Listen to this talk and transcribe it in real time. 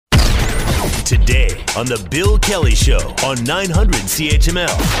today on The Bill Kelly Show on 900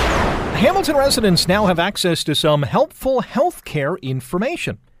 CHML. Hamilton residents now have access to some helpful healthcare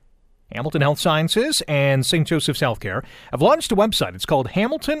information. Hamilton Health Sciences and St. Joseph's Healthcare have launched a website. It's called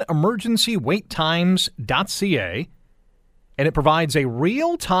HamiltonEmergencyWaitTimes.ca, and it provides a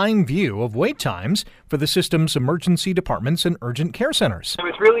real-time view of wait times for the system's emergency departments and urgent care centers. So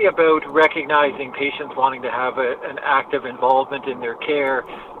it's really about recognizing patients wanting to have an active involvement in their care.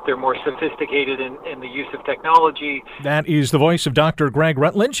 They're more sophisticated in the use of technology. That is the voice of Dr. Greg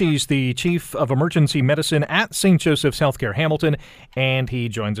Rutledge. He's the Chief of Emergency Medicine at St. Joseph's Healthcare Hamilton, and he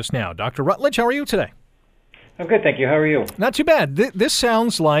joins us now. Dr. Rutledge, how are you today? I'm good, thank you. How are you? Not too bad. This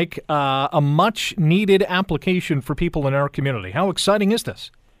sounds like a much-needed application for people in our community. How exciting is this?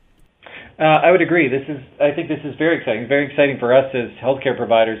 I would agree. I think this is very exciting. Very exciting for us as healthcare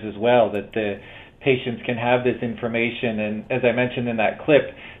providers as well, that the patients can have this information. And as I mentioned in that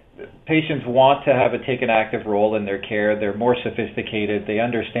clip, patients want to take an active role in their care. They're more sophisticated. They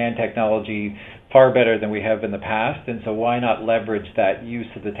understand technology far better than we have in the past. And so why not leverage that use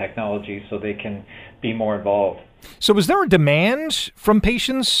of the technology so they can be more involved? So was there a demand from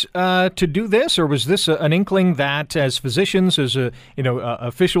patients to do this, or was this an inkling that as physicians, as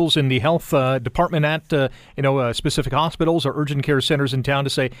officials in the health department at specific hospitals or urgent care centers in town to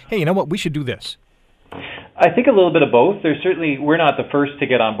say, hey, you know what, we should do this? I think a little bit of both. We're not the first to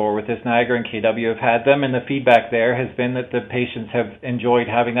get on board with this. Niagara and KW have had them, and the feedback there has been that the patients have enjoyed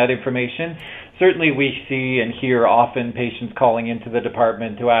having that information. Certainly we see and hear often patients calling into the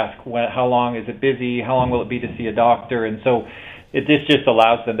department to ask, how long is it busy, how long will it be to see a doctor, and so this just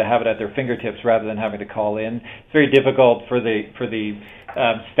allows them to have it at their fingertips rather than having to call in. It's very difficult for the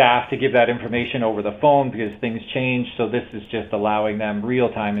staff to give that information over the phone because things change, so this is just allowing them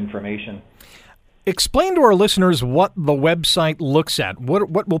real-time information. Explain to our listeners what the website looks at.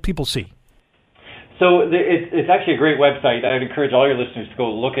 What will people see? So it's actually a great website. I'd encourage all your listeners to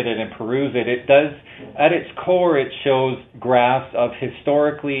go look at it and peruse it. It does, at its core, it shows graphs of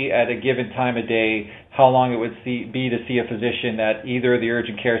historically at a given time of day how long it would be to see a physician at either the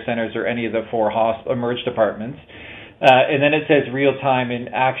urgent care centers or any of the 4 emerge departments. And then it says real time in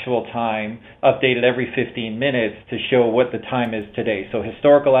actual time, updated every 15 minutes to show what the time is today. So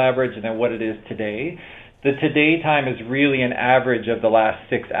historical average and then what it is today. The today time is really an average of the last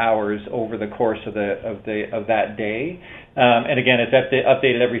 6 hours over the course of that day. And again, it's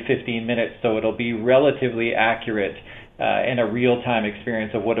updated every 15 minutes, so it'll be relatively accurate in a real-time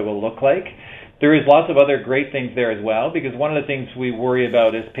experience of what it will look like. There is lots of other great things there as well, because one of the things we worry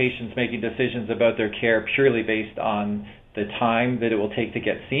about is patients making decisions about their care purely based on the time that it will take to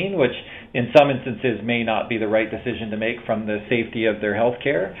get seen, which in some instances may not be the right decision to make from the safety of their health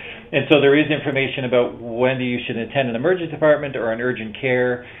care. And so there is information about when you should attend an emergency department or an urgent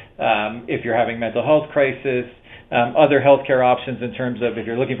care, if you're having mental health crisis, other healthcare options in terms of if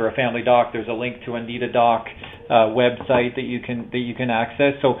you're looking for a family doc, there's a link to a Need a Doc website that you can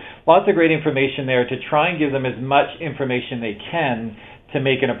access. So lots of great information there to try and give them as much information they can to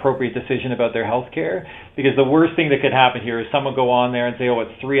make an appropriate decision about their health care. Because the worst thing that could happen here is someone go on there and say, oh,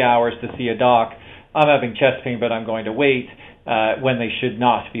 it's 3 hours to see a doc. I'm having chest pain, but I'm going to wait, when they should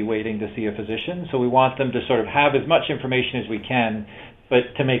not be waiting to see a physician. So we want them to sort of have as much information as we can,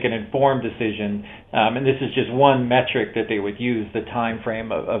 but to make an informed decision. And this is just one metric that they would use, the time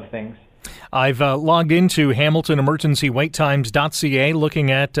frame of things. I've logged into HamiltonEmergencyWaitTimes.ca, looking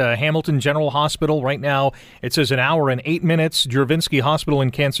at Hamilton General Hospital. Right now, it says 1 hour and 8 minutes. Juravinski Hospital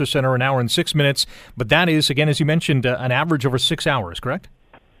and Cancer Center, 1 hour and 6 minutes. But that is, again, as you mentioned, an average over 6 hours, correct?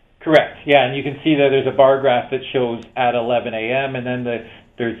 Correct, yeah. And you can see that there's a bar graph that shows at 11 a.m., and then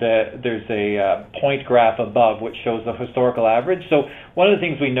there's a point graph above which shows the historical average. So one of the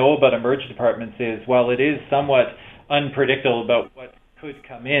things we know about emergency departments is, while it is somewhat unpredictable about what could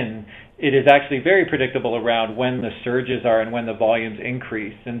come in, it is actually very predictable around when the surges are and when the volumes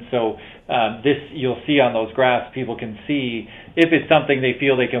increase. And so this, you'll see on those graphs, people can see if it's something they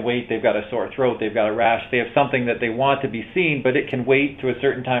feel they can wait, they've got a sore throat, they've got a rash, they have something that they want to be seen, but it can wait to a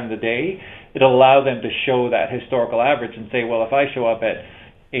certain time of the day. It'll allow them to show that historical average and say, well, if I show up at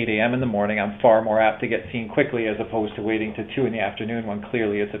 8 a.m. in the morning, I'm far more apt to get seen quickly as opposed to waiting to 2 in the afternoon when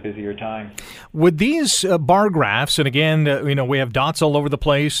clearly it's a busier time. Would these bar graphs, and again, we have dots all over the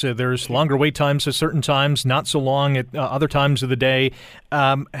place. There's longer wait times at certain times, not so long at other times of the day.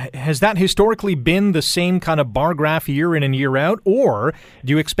 Has that historically been the same kind of bar graph year in and year out, or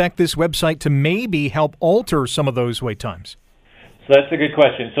do you expect this website to maybe help alter some of those wait times? So So that's a good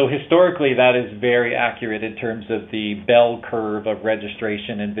question. So historically, that is very accurate in terms of the bell curve of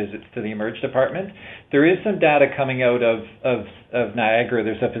registration and visits to the Emerge department. There is some data coming out of Niagara.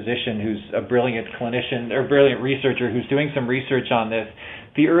 There's a physician who's a brilliant clinician or brilliant researcher who's doing some research on this.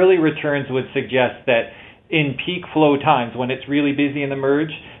 The early returns would suggest that in peak flow times, when it's really busy in the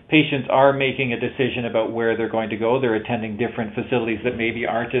Emerge, patients are making a decision about where they're going to go. They're attending different facilities that maybe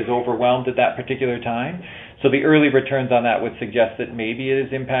aren't as overwhelmed at that particular time. So the early returns on that would suggest that maybe it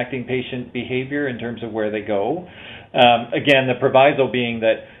is impacting patient behavior in terms of where they go. Again, the proviso being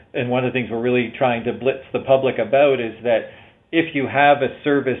that, and one of the things we're really trying to blitz the public about is that if you have a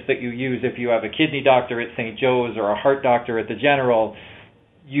service that you use, if you have a kidney doctor at St. Joe's or a heart doctor at the General,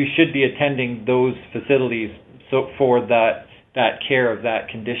 you should be attending those facilities for that care of that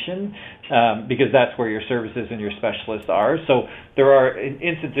condition, because that's where your services and your specialists are. So there are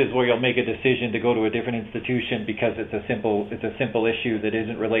instances where you'll make a decision to go to a different institution because it's a simple issue that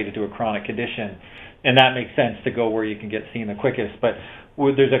isn't related to a chronic condition, and that makes sense to go where you can get seen the quickest. But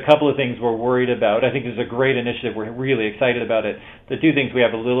there's a couple of things we're worried about. I think this is a great initiative. We're really excited about it. The two things we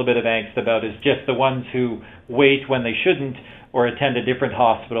have a little bit of angst about is just the ones who wait when they shouldn't, or attend a different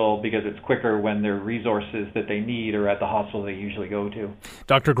hospital because it's quicker when their resources that they need are at the hospital they usually go to.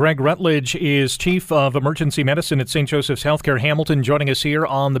 Dr. Greg Rutledge is Chief of Emergency Medicine at St. Joseph's Healthcare Hamilton, joining us here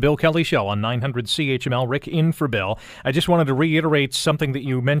on The Bill Kelly Show on 900 CHML. Rick in for Bill. I just wanted to reiterate something that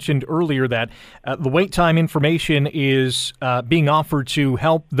you mentioned earlier, that the wait time information is being offered to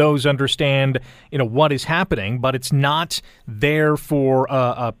help those understand, what is happening, but it's not there for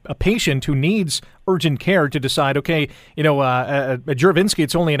a patient who needs urgent care to decide, okay, at Juravinski,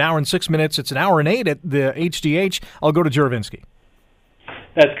 it's only an hour and 6 minutes. It's an hour and 8 at the HDH. I'll go to Juravinski.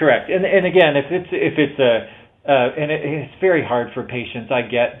 That's correct. And again, it's very hard for patients, I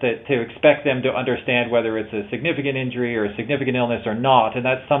get, that to expect them to understand whether it's a significant injury or a significant illness or not, and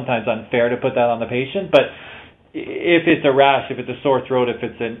that's sometimes unfair to put that on the patient. But if it's a rash, if it's a sore throat, if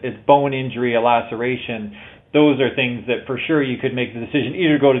it's bone injury, a laceration, those are things that for sure you could make the decision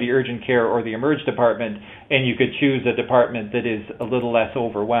either go to the urgent care or the Emerge department, and you could choose a department that is a little less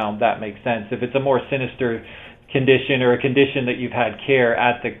overwhelmed. That makes sense. If it's a more sinister condition or a condition that you've had care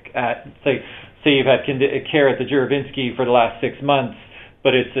say you've had care at the Juravinski for the last 6 months,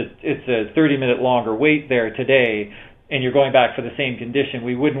 but it's a 30-minute longer wait there today, and you're going back for the same condition,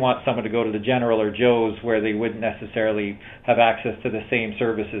 we wouldn't want someone to go to the General or Joe's where they wouldn't necessarily have access to the same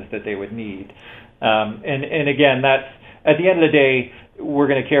services that they would need. And again, that's, at the end of the day, we're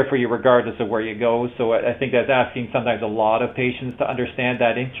going to care for you regardless of where you go. So I think that's asking sometimes a lot of patients to understand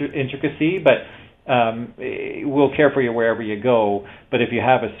that intricacy, but we'll care for you wherever you go. But if you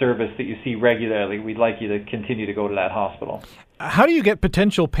have a service that you see regularly, we'd like you to continue to go to that hospital. How do you get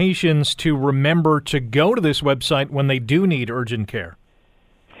potential patients to remember to go to this website when they do need urgent care?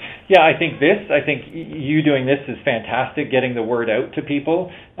 Yeah, I think you doing this is fantastic, getting the word out to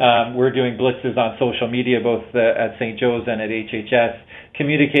people. We're doing blitzes on social media, both at St. Joe's and at HHS,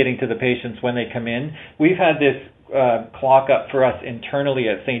 communicating to the patients when they come in. We've had this clock up for us internally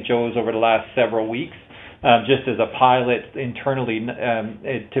at St. Joe's over the last several weeks, just as a pilot internally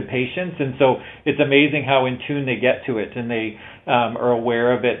to patients. And so it's amazing how in tune they get to it, and they are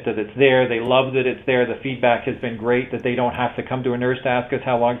aware of it, that it's there. They love that it's there. The feedback has been great, that they don't have to come to a nurse to ask us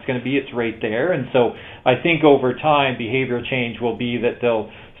how long it's going to be. It's right there. And so I think over time, behavioral change will be that they'll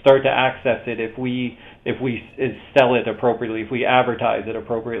start to access it if we sell it appropriately, if we advertise it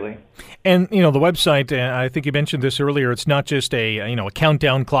appropriately. And, the website, I think you mentioned this earlier, it's not just a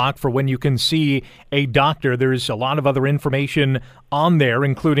countdown clock for when you can see a doctor. There's a lot of other information on there,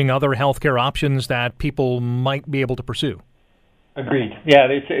 including other healthcare options that people might be able to pursue. Agreed. Yeah,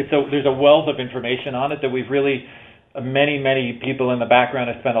 there's a wealth of information on it that we've really, many people in the background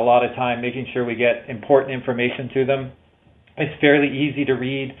have spent a lot of time making sure we get important information to them. It's fairly easy to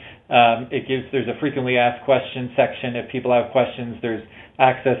read. There's a frequently asked questions section. If people have questions, there's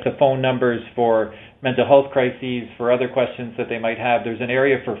access to phone numbers for mental health crises, for other questions that they might have. There's an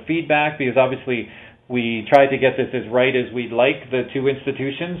area for feedback, because obviously we tried to get this as right as we'd like, the two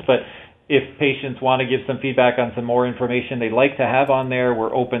institutions, but if patients want to give some feedback on some more information they'd like to have on there,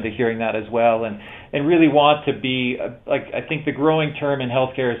 we're open to hearing that as well, and really want to be, I think the growing term in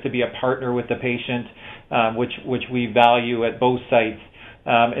healthcare is to be a partner with the patient, which we value at both sites.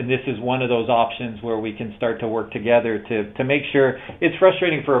 And this is one of those options where we can start to work together to make sure. It's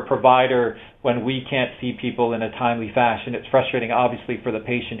frustrating for a provider when we can't see people in a timely fashion. It's frustrating, obviously, for the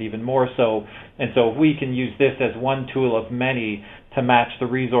patient even more so. And so if we can use this as one tool of many to match the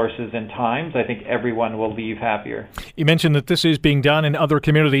resources and times, I think everyone will leave happier. You mentioned that this is being done in other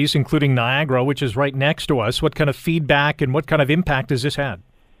communities, including Niagara, which is right next to us. What kind of feedback and what kind of impact has this had?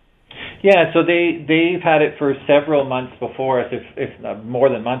 Yeah, so they've had it for several months before us, if not more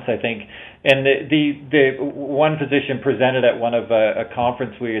than months, I think. And the one physician presented at one of a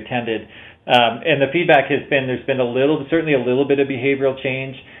conference we attended, and the feedback has been there's been certainly a little bit of behavioral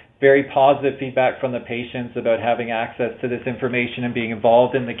change, very positive feedback from the patients about having access to this information and being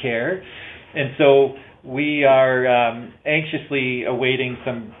involved in the care. And so we are anxiously awaiting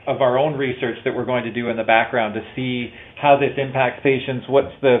some of our own research that we're going to do in the background to see how this impacts patients.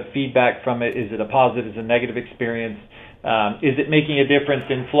 What's the feedback from it? Is it a positive? Is it a negative experience? Is it making a difference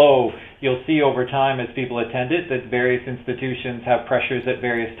in flow? You'll see over time as people attend it that various institutions have pressures at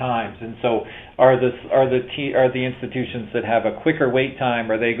various times. And so are the institutions that have a quicker wait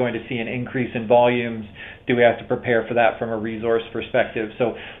time, are they going to see an increase in volumes? Do we have to prepare for that from a resource perspective?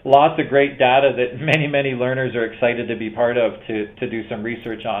 So lots of great data that many, many learners are excited to be part of to do some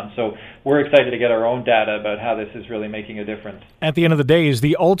research on. So we're excited to get our own data about how this is really making a difference. At the end of the day, is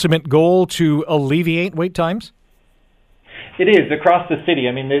the ultimate goal to alleviate wait times? It is across the city.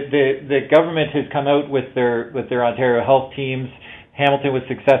 I mean, the government has come out with their Ontario Health teams. Hamilton was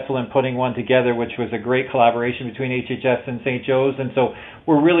successful in putting one together, which was a great collaboration between HHS and St. Joe's. And so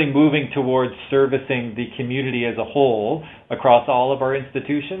we're really moving towards servicing the community as a whole across all of our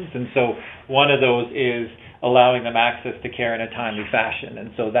institutions. And so one of those is allowing them access to care in a timely fashion.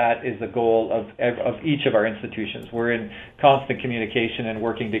 And so that is the goal of each of our institutions. We're in constant communication and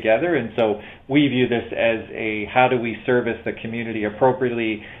working together. And so we view this as how do we service the community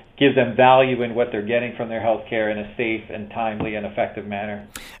appropriately, give them value in what they're getting from their health care in a safe and timely and effective manner.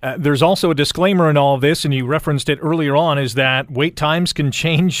 There's also a disclaimer in all of this, and you referenced it earlier on, is that wait times can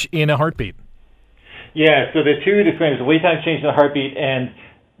change in a heartbeat. Yeah, so the two disclaimers, wait times change in a heartbeat, and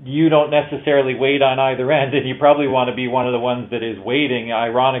you don't necessarily wait on either end, and you probably want to be one of the ones that is waiting,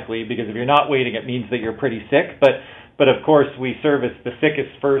 ironically, because if you're not waiting, it means that you're pretty sick. But of course, we service the sickest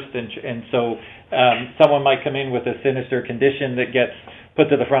first, and so someone might come in with a sinister condition that gets put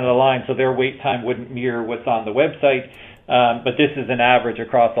to the front of the line, so their wait time wouldn't mirror what's on the website. But this is an average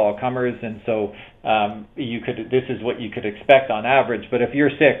across all comers, and so this is what you could expect on average. But if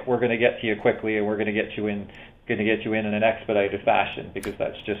you're sick, we're going to get to you quickly, and we're going to get you in an expedited fashion, because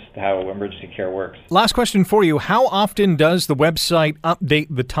that's just how emergency care works. Last question for you. How often does the website update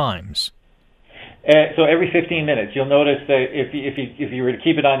the times? So every 15 minutes. You'll notice that if you were to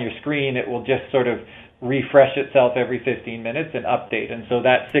keep it on your screen, it will just sort of refresh itself every 15 minutes and update. And so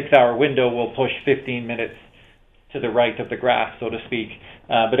that 6-hour window will push 15 minutes to the right of the graph, so to speak.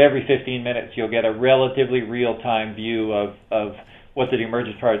 But every 15 minutes, you'll get a relatively real-time view of what the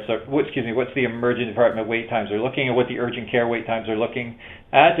emergency department wait times are looking at, what the urgent care wait times are looking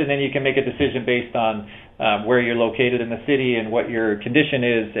at, and then you can make a decision based on where you're located in the city and what your condition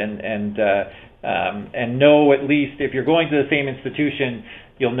is, and know, at least if you're going to the same institution,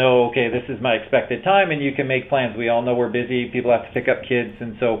 you'll know, okay, this is my expected time, and you can make plans. We all know we're busy, people have to pick up kids,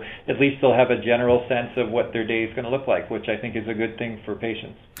 and so at least they'll have a general sense of what their day is going to look like, which I think is a good thing for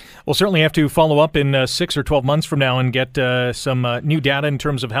patients. We'll certainly have to follow up in 6 or 12 months from now and get some new data in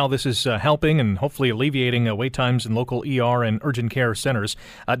terms of how this is helping and hopefully alleviating wait times in local ER and urgent care centers.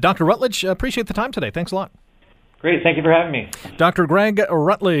 Dr. Rutledge, appreciate the time today. Thanks a lot. Great. Thank you for having me. Dr. Greg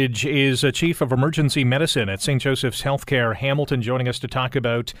Rutledge is Chief of Emergency Medicine at St. Joseph's Healthcare Hamilton, joining us to talk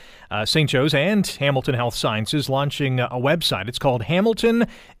about St. Joe's and Hamilton Health Sciences launching a website. It's called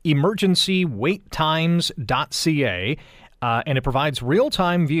HamiltonEmergencyWaitTimes.ca, and it provides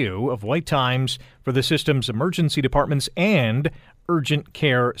real-time view of wait times for the system's emergency departments and urgent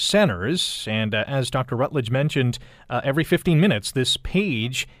care centers. And as Dr. Rutledge mentioned, every 15 minutes, this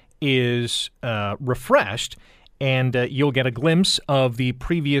page is refreshed, and you'll get a glimpse of the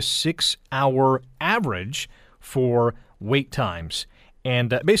previous 6-hour average for wait times.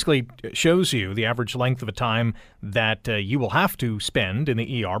 And basically shows you the average length of a time that you will have to spend in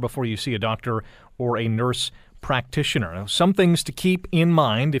the ER before you see a doctor or a nurse practitioner. Now, some things to keep in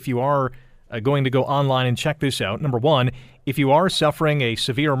mind if you are going to go online and check this out. Number one, if you are suffering a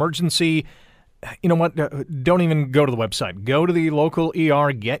severe emergency, you know what? Don't even go to the website. Go to the local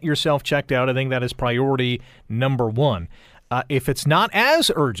ER, get yourself checked out. I think that is priority number one. If it's not as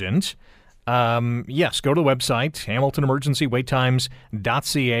urgent, Yes, go to the website,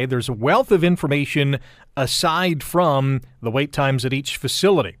 hamiltonemergencywaitttimes.ca. There's a wealth of information aside from the wait times at each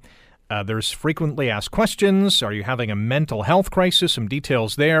facility. There's frequently asked questions. Are you having a mental health crisis? Some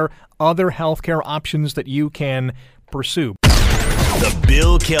details there. Other healthcare options that you can pursue. The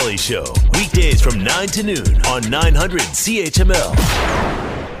Bill Kelly Show, weekdays from 9 to noon on 900 CHML.